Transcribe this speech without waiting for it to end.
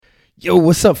Yo,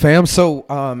 what's up, fam? So,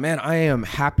 man, I am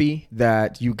happy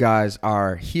that you guys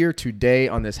are here today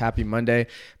on this happy Monday.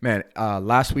 Man,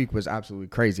 last week was absolutely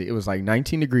crazy. It was like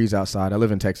 19 degrees outside. I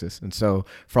live in Texas. And so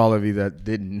for all of you that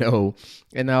didn't know,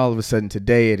 and now all of a sudden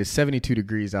today it is 72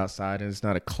 degrees outside and it's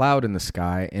not a cloud in the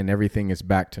sky and everything is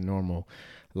back to normal.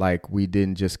 Like we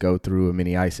didn't just go through a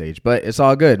mini ice age, but it's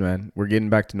all good, man. We're getting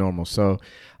back to normal. So,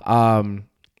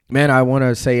 man, I want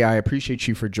to say I appreciate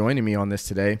you for joining me on this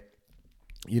today.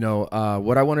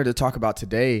 What I wanted to talk about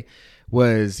today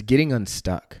was getting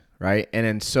unstuck, right?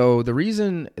 And so the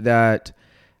reason that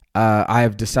I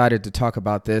have decided to talk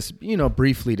about this,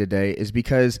 briefly today is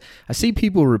because I see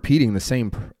people repeating the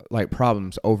same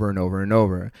problems over and over and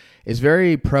over. It's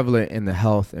very prevalent in the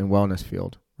health and wellness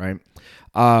field, right?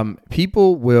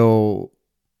 People will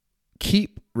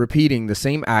keep repeating the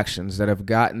same actions that have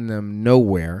gotten them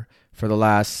nowhere for the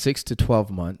last 6 to 12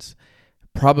 months,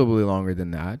 probably longer than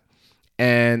that.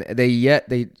 And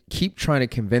they keep trying to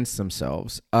convince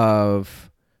themselves of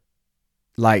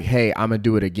like, hey, I'm going to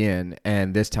do it again.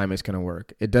 And this time it's going to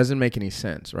work. It doesn't make any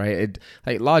sense, right?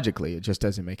 Logically, it just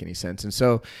doesn't make any sense. And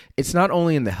so it's not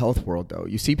only in the health world, though.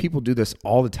 You see people do this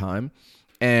all the time.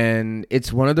 And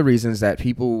it's one of the reasons that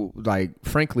people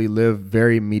frankly live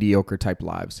very mediocre type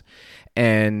lives.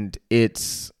 And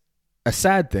it's a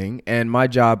sad thing. And my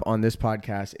job on this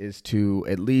podcast is to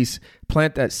at least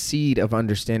plant that seed of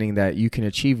understanding that you can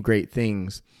achieve great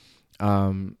things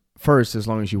first, as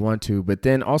long as you want to, but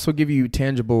then also give you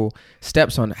tangible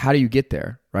steps on how do you get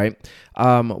there, right?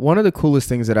 One of the coolest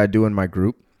things that I do in my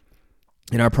group,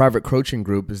 in our private coaching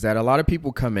group, is that a lot of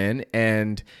people come in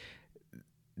and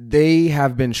they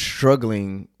have been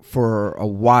struggling for a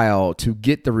while to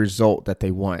get the result that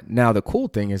they want. Now, the cool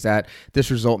thing is that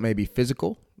this result may be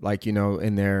physical, guys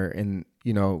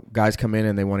come in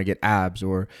and they want to get abs,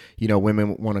 or,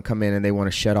 women want to come in and they want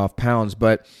to shed off pounds.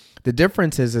 But the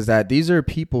difference is that these are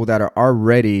people that are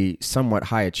already somewhat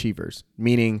high achievers,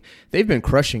 meaning they've been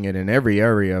crushing it in every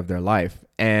area of their life.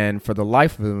 And for the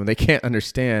life of them, they can't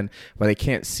understand why they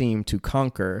can't seem to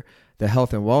conquer the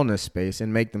health and wellness space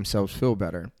and make themselves feel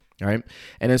better. Right.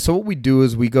 And then so what we do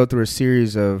is we go through a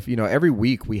series of, every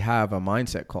week we have a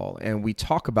mindset call and we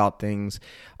talk about things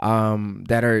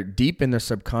that are deep in their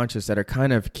subconscious that are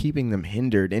kind of keeping them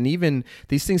hindered. And even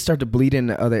these things start to bleed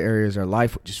into other areas of their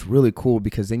life, which is really cool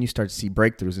because then you start to see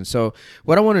breakthroughs. And so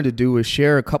what I wanted to do is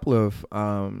share a couple of,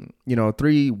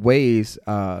 3 ways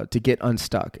to get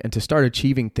unstuck and to start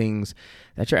achieving things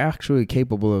that you're actually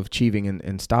capable of achieving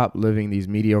and stop living these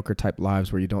mediocre type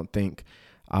lives where you don't think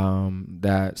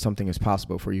that something is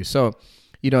possible for you. So,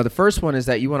 the first one is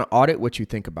that you want to audit what you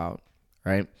think about,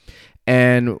 right?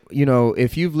 And,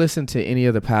 if you've listened to any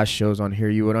of the past shows on here,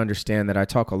 you would understand that I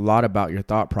talk a lot about your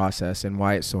thought process and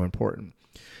why it's so important.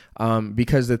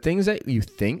 Because the things that you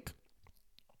think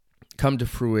come to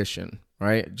fruition,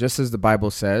 right? Just as the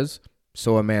Bible says,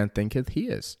 so a man thinketh he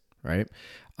is, right?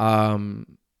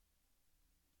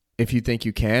 If you think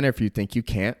you can, or if you think you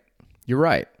can't, you're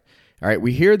right. All right,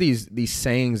 we hear these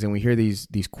sayings and we hear these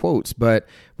quotes, but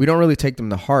we don't really take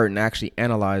them to heart and actually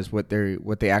analyze what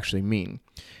they actually mean.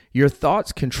 Your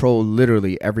thoughts control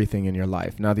literally everything in your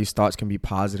life. Now, these thoughts can be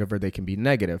positive or they can be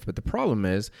negative, but the problem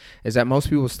is that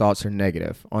most people's thoughts are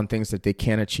negative on things that they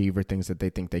can't achieve or things that they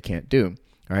think they can't do.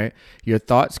 All right, your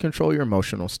thoughts control your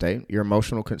emotional state. Your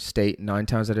emotional state 9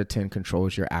 times out of 10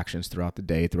 controls your actions throughout the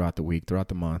day, throughout the week, throughout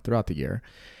the month, throughout the year,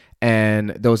 and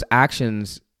those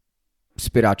actions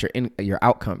spit out your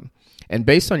outcome. And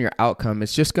based on your outcome,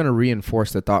 it's just going to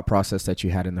reinforce the thought process that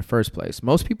you had in the first place.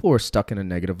 Most people are stuck in a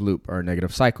negative loop or a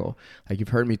negative cycle, like you've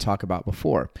heard me talk about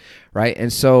before, right?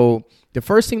 And so the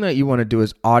first thing that you want to do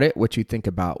is audit what you think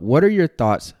about. What are your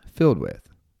thoughts filled with?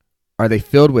 Are they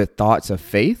filled with thoughts of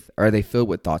faith, or are they filled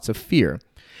with thoughts of fear?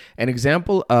 An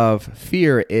example of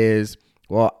fear is,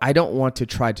 well, I don't want to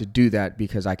try to do that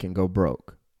because I can go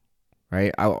broke.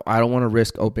 Right? I don't want to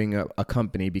risk opening a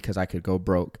company because I could go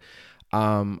broke.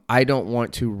 I don't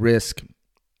want to risk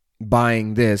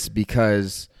buying this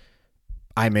because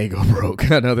I may go broke.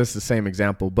 I know this is the same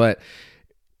example, but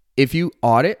if you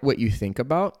audit what you think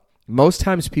about, most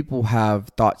times people have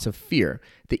thoughts of fear.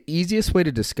 The easiest way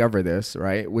to discover this,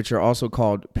 right, which are also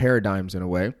called paradigms in a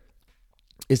way,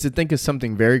 is to think of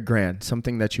something very grand,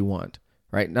 something that you want.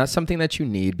 Right? Not something that you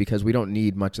need, because we don't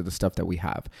need much of the stuff that we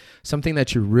have. Something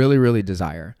that you really, really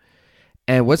desire.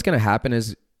 And what's going to happen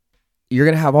is you're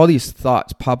going to have all these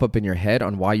thoughts pop up in your head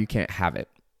on why you can't have it.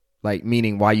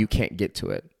 Meaning why you can't get to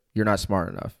it. You're not smart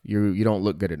enough. You don't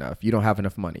look good enough. You don't have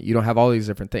enough money. You don't have all these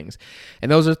different things.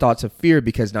 And those are thoughts of fear,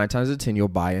 because 9 times out of 10, you'll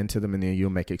buy into them and then you'll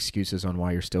make excuses on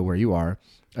why you're still where you are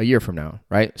a year from now,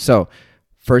 right? So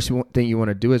First thing you want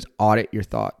to do is audit your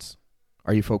thoughts.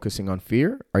 Are you focusing on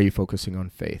fear? Are you focusing on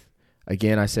faith?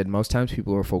 Again, I said most times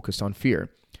people are focused on fear.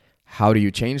 How do you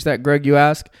change that, Greg, you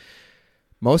ask?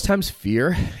 Most times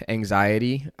fear,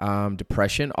 anxiety,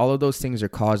 depression, all of those things are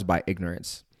caused by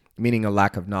ignorance, meaning a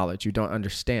lack of knowledge. You don't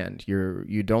understand.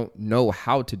 You don't know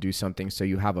how to do something, so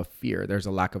you have a fear. There's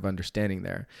a lack of understanding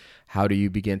there. How do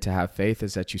you begin to have faith?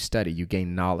 Is that you study, you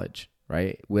gain knowledge,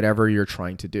 right? Whatever you're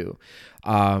trying to do.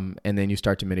 And then you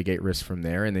start to mitigate risk from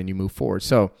there, and then you move forward.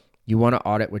 So you want to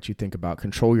audit what you think about.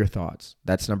 Control your thoughts.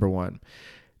 That's number one.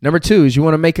 Number two is you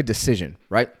want to make a decision,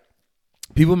 right?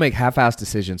 People make half-assed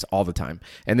decisions all the time.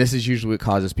 And this is usually what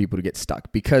causes people to get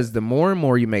stuck, because the more and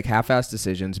more you make half-assed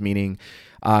decisions, meaning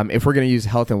if we're going to use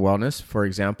health and wellness, for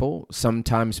example,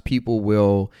 sometimes people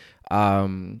will,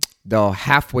 they'll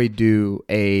halfway do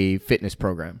a fitness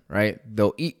program, right?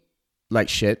 They'll eat like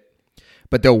shit,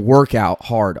 but they'll work out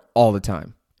hard all the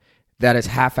time. That is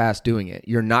half-assed doing it.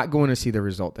 You're not going to see the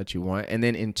result that you want. And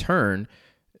then in turn,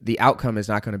 the outcome is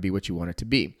not going to be what you want it to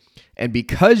be. And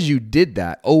because you did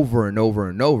that over and over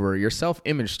and over, your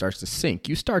self-image starts to sink.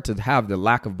 You start to have the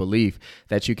lack of belief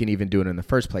that you can even do it in the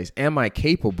first place. Am I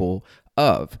capable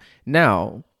of?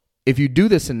 Now, if you do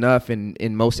this enough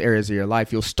in most areas of your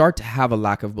life, you'll start to have a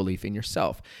lack of belief in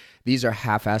yourself. These are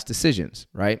half-assed decisions,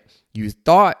 right? You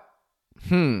thought,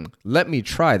 let me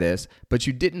try this, but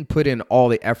you didn't put in all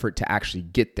the effort to actually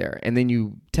get there. And then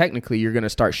you're going to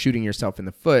start shooting yourself in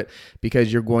the foot,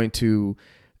 because you're going to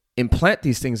implant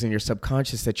these things in your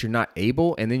subconscious that you're not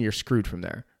able, and then you're screwed from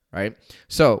there, right?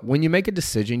 So when you make a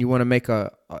decision, you want to make a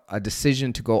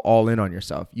decision to go all in on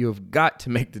yourself. You have got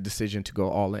to make the decision to go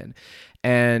all in.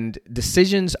 And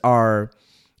decisions are,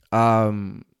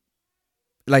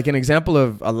 like an example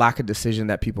of a lack of decision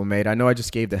that people made. I know I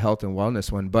just gave the health and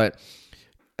wellness one, but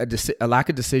a lack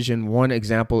of decision, one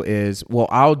example is, well,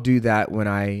 I'll do that when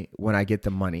I get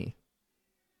the money,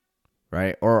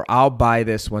 right? Or I'll buy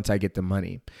this once I get the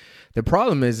money. The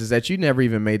problem is that you never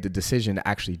even made the decision to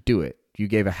actually do it. You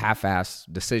gave a half-ass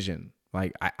decision,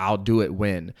 like I'll do it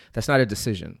when. That's not a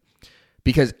decision.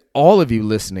 Because all of you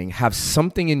listening have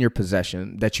something in your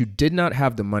possession that you did not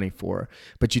have the money for,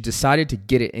 but you decided to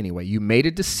get it anyway. You made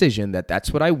a decision that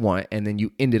that's what I want, and then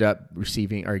you ended up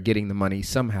receiving or getting the money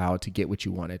somehow to get what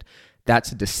you wanted.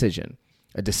 That's a decision.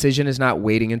 A decision is not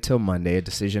waiting until Monday. A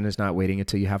decision is not waiting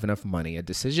until you have enough money. A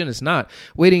decision is not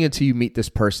waiting until you meet this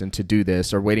person to do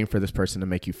this, or waiting for this person to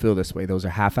make you feel this way. Those are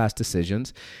half-assed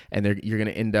decisions, and you're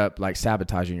going to end up like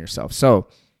sabotaging yourself. So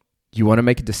you want to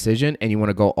make a decision, and you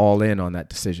want to go all in on that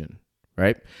decision,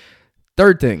 right?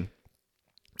 Third thing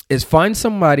is find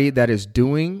somebody that is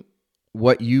doing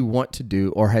what you want to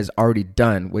do or has already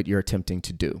done what you're attempting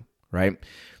to do, right?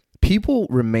 People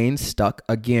remain stuck,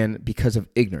 again, because of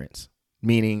ignorance,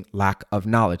 meaning lack of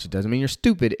knowledge. It doesn't mean you're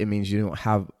stupid. It means you don't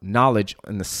have knowledge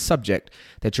in the subject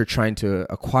that you're trying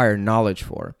to acquire knowledge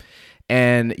for.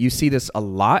 And you see this a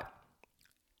lot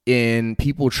in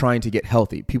people trying to get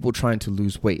healthy, people trying to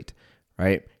lose weight,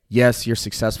 right? Yes, you're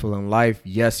successful in life.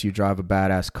 Yes, you drive a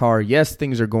badass car. Yes,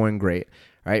 things are going great,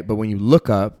 right? But when you look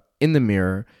up in the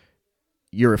mirror,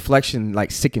 your reflection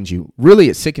like sickens you. Really,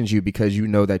 it sickens you because you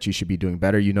know that you should be doing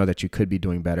better. You know that you could be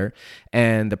doing better.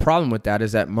 And the problem with that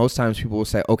is that most times people will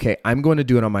say, okay, I'm going to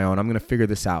do it on my own. I'm going to figure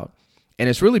this out. And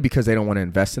it's really because they don't want to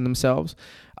invest in themselves.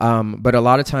 But a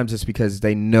lot of times it's because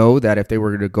they know that if they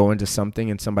were to go into something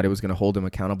and somebody was going to hold them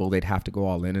accountable, they'd have to go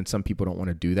all in. And some people don't want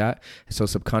to do that. So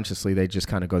subconsciously, they just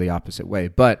kind of go the opposite way.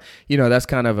 But, that's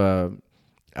kind of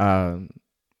a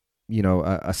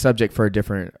subject for a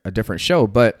different show.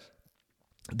 But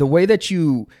the way that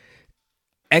you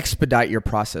expedite your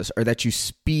process, or that you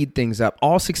speed things up,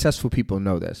 all successful people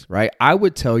know this, right? I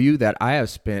would tell you that I have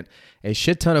spent a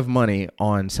shit ton of money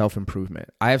on self-improvement.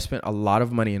 I have spent a lot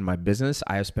of money in my business.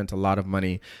 I have spent a lot of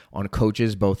money on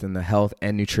coaches, both in the health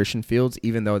and nutrition fields,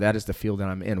 even though that is the field that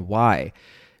I'm in. Why?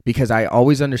 Because I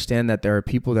always understand that there are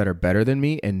people that are better than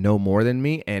me and know more than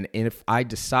me. And if I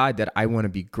decide that I want to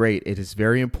be great, it is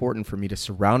very important for me to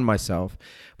surround myself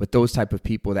with those type of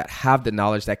people that have the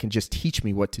knowledge that can just teach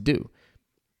me what to do.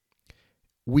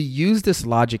 We use this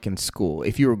logic in school.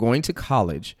 If you were going to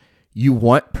college, you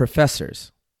want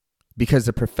professors, because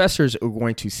the professors are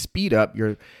going to speed up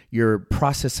your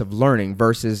process of learning,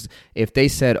 versus if they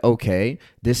said, okay,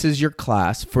 this is your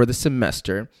class for the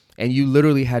semester, and you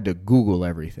literally had to Google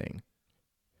everything.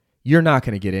 You're not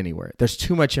going to get anywhere. There's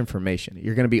too much information.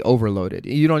 You're going to be overloaded.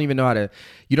 You don't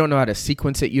know how to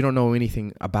sequence it. You don't know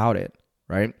anything about it,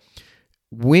 right?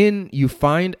 When you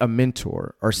find a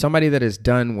mentor or somebody that has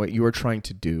done what you are trying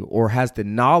to do or has the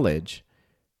knowledge,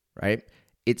 right,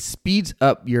 it speeds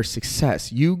up your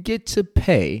success. You get to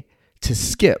pay to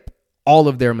skip all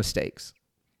of their mistakes.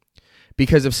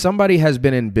 Because if somebody has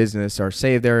been in business, or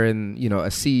say they're in, a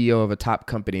CEO of a top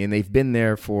company and they've been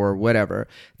there for whatever,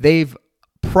 they've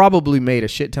probably made a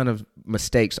shit ton of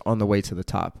mistakes on the way to the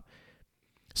top.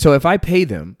 So if I pay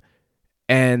them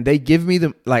and they give me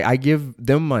I give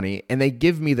them money and they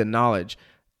give me the knowledge,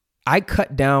 I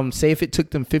cut down, say if it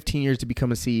took them 15 years to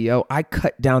become a CEO, I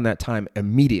cut down that time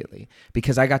immediately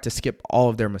because I got to skip all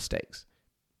of their mistakes.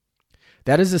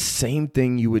 That is the same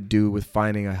thing you would do with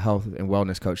finding a health and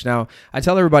wellness coach. Now, I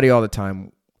tell everybody all the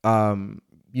time,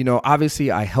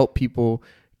 obviously I help people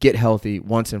get healthy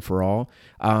once and for all.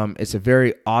 It's a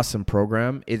very awesome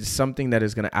program. It's something that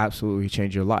is going to absolutely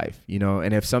change your life,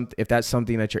 and if that's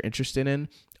something that you're interested in,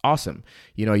 awesome.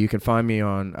 You can find me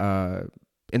on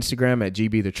Instagram at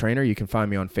GB the Trainer. You can find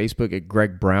me on Facebook at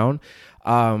Greg Brown.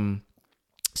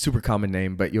 Super common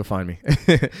name, but you'll find me.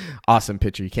 Awesome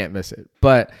picture. You can't miss it.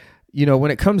 But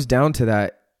when it comes down to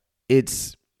that,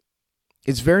 it's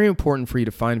very important for you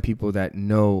to find people that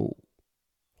know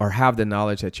or have the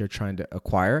knowledge that you're trying to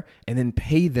acquire, and then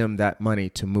pay them that money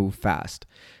to move fast.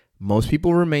 Most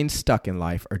people remain stuck in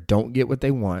life or don't get what they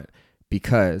want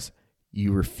because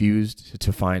you refused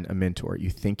to find a mentor. You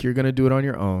think you're going to do it on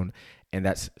your own, and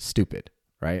that's stupid,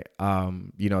 right?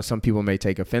 Some people may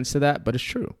take offense to that, but it's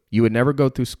true. You would never go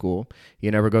through school. You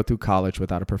never go through college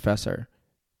without a professor.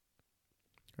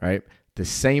 Right? The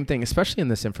same thing, especially in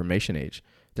this information age.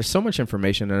 There's so much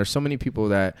information and there's so many people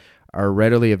that are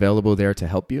readily available there to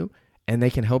help you, and they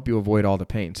can help you avoid all the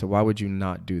pain. So why would you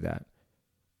not do that?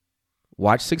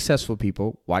 Watch successful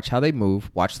people, watch how they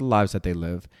move, watch the lives that they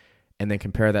live, and then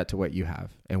compare that to what you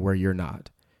have and where you're not.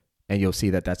 And you'll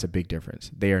see that that's a big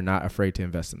difference. They are not afraid to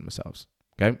invest in themselves.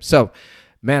 Okay? So,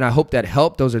 man, I hope that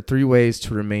helped. Those are 3 ways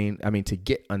to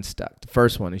get unstuck. The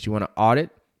first one is you want to audit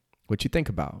what you think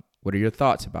about. What are your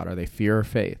thoughts about? Are they fear or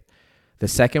faith? The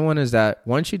second one is that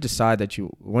once you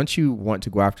want to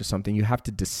go after something, you have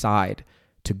to decide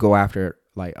to go after it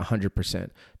like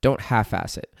 100%. Don't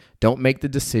half-ass it. Don't make the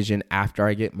decision after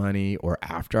I get money or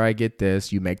after I get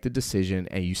this. You make the decision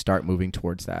and you start moving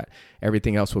towards that.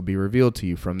 Everything else will be revealed to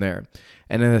you from there.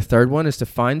 And then the third one is to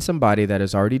find somebody that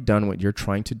has already done what you're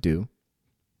trying to do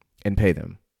and pay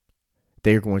them.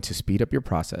 They're going to speed up your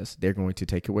process. They're going to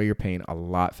take away your pain a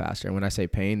lot faster. And when I say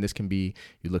pain, this can be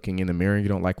you looking in the mirror and you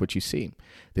don't like what you see.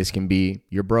 This can be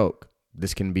you're broke.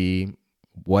 This can be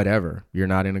whatever. You're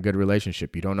not in a good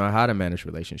relationship. You don't know how to manage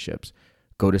relationships.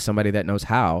 Go to somebody that knows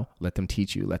how. Let them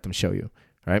teach you. Let them show you.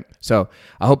 All right. So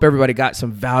I hope everybody got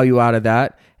some value out of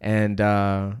that. And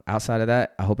outside of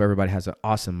that, I hope everybody has an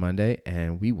awesome Monday,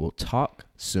 and we will talk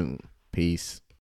soon. Peace.